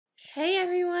Hey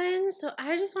everyone, so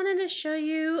I just wanted to show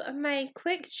you my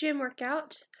quick gym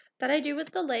workout that I do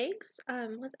with the legs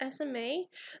with SMA.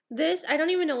 I don't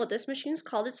even know what this machine's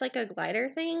called. It's like a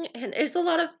glider thing and it's a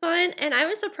lot of fun and I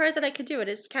was surprised that I could do it.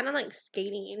 It's kind of like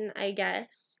skating, I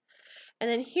guess. And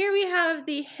then here we have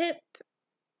the hip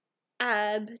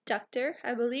abductor,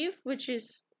 I believe,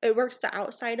 it works the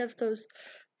outside of those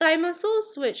thigh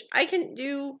muscles, which I can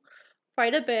do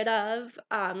quite a bit of.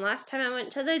 Last time I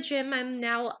went to the gym, I'm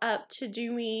now up to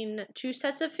doing 2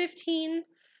 sets of 15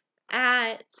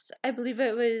 at, I believe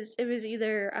it was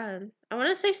either I want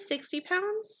to say 60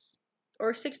 pounds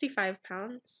or 65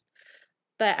 pounds,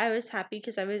 but I was happy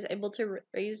because I was able to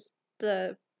raise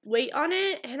the weight on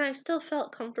it and I still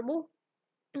felt comfortable.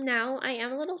 Now I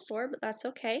am a little sore, but that's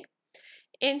okay.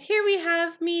 And here we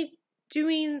have me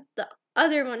doing the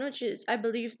other one, which is, I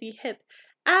believe, the hip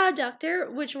abductor,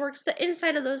 which works the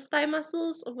inside of those thigh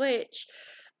muscles,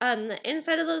 the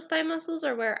inside of those thigh muscles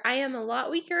are where I am a lot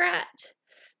weaker at.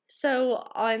 So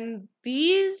on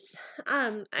these,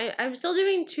 I'm still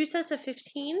doing 2 sets of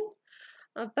 15,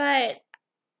 but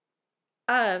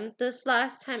this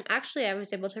last time, actually, I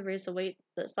was able to raise the weight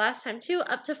this last time too,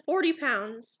 up to 40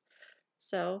 pounds.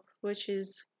 So, which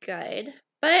is good.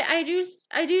 But I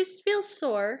do feel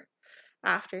sore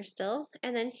after still.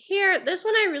 And then here, this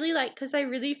one I really like because I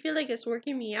really feel like it's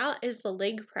working me out is the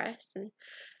leg press. And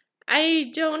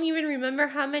I don't even remember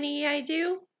how many I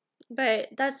do, but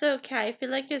that's okay. I feel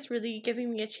like it's really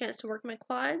giving me a chance to work my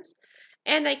quads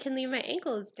and I can leave my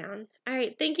ankles down.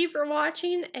 Alright, thank you for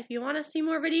watching. If you want to see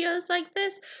more videos like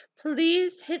this,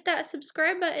 please hit that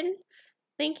subscribe button.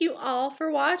 Thank you all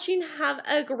for watching. Have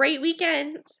a great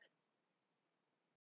weekend.